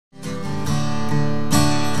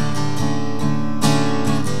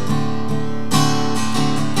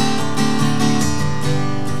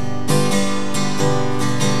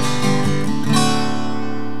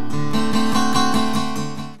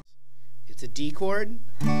D chord,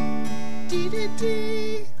 D, D,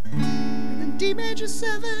 D, and then D major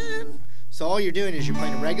 7. So all you're doing is you're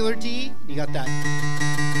playing a regular D, you got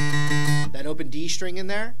that open D string in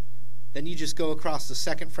there, then you just go across the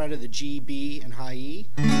second fret of the G, B, and high E,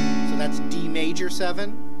 so that's D major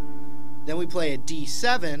 7. Then we play a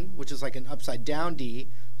D7, which is like an upside down D,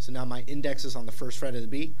 so now my index is on the first fret of the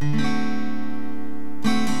B.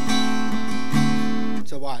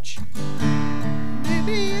 So watch.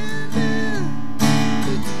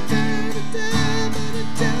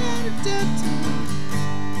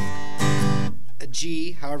 A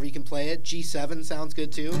G, however you can play it. G7 sounds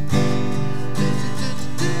good too.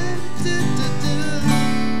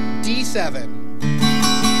 D7.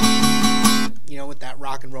 You know, with that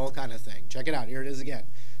rock and roll kind of thing. Check it out. Here it is again.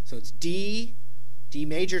 So it's D, D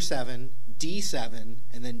major 7, D7,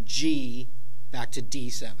 and then G back to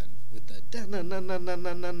D7 with the da na na na na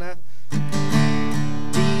na na na.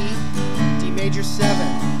 D, D major 7,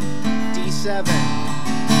 D7,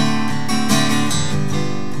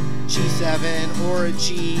 G7, or a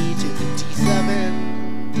G to the D7.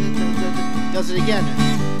 Does it again.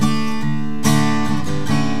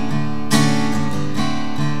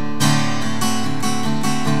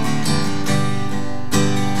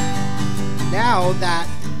 Now that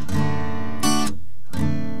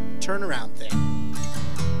turnaround thing.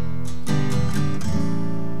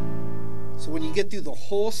 So when you get through the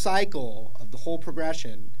whole cycle of the whole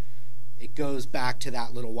progression, it goes back to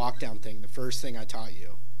that little walk down thing, the first thing I taught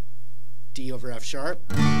you. D over F sharp,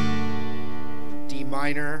 D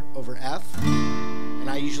minor over F, and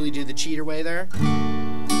I usually do the cheater way there.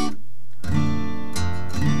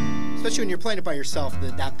 Especially when you're playing it by yourself,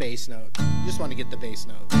 that bass note. You just want to get the bass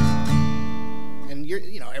note. And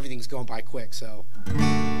you know, everything's going by quick, so.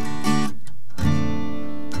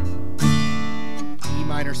 E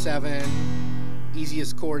minor 7,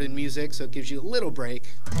 easiest chord in music, so it gives you a little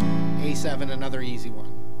break. A7, another easy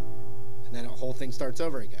one. And then the whole thing starts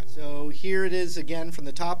over again. So here it is again from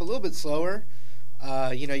the top, a little bit slower.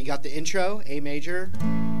 You know, you got the intro, A major,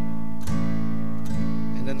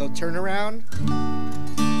 and then the turnaround.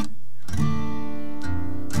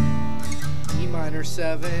 E minor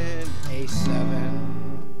 7, A7.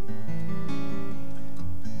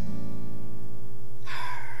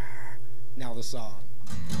 Now the song.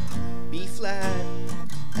 B flat,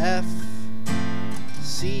 F,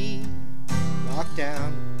 C, walk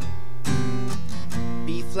down.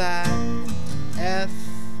 B flat, F,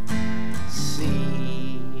 C.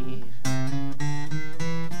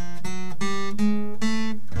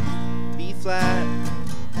 B flat,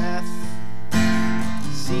 F,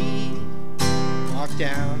 C, walk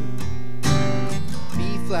down.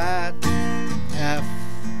 B flat, F,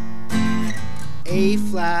 A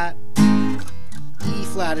flat, E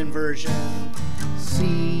flat inversion,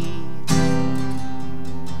 C,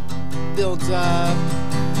 builds up.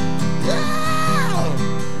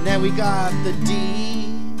 And then we got the D,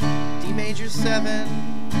 D major 7,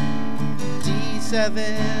 D7,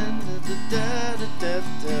 da, da, da,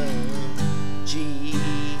 da, G,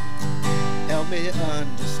 help me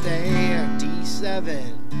understand,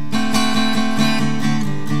 D7,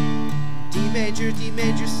 D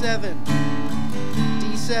major 7,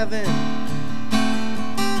 D7,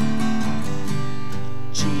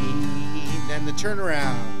 G, then the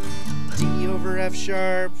turnaround, D over F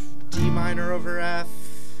sharp, D minor over F,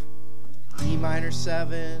 E minor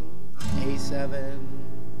 7, A7,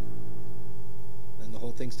 then the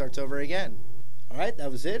whole thing starts over again. Alright, that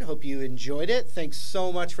was it. Hope you enjoyed it. Thanks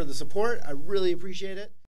so much for the support. I really appreciate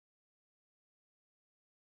it.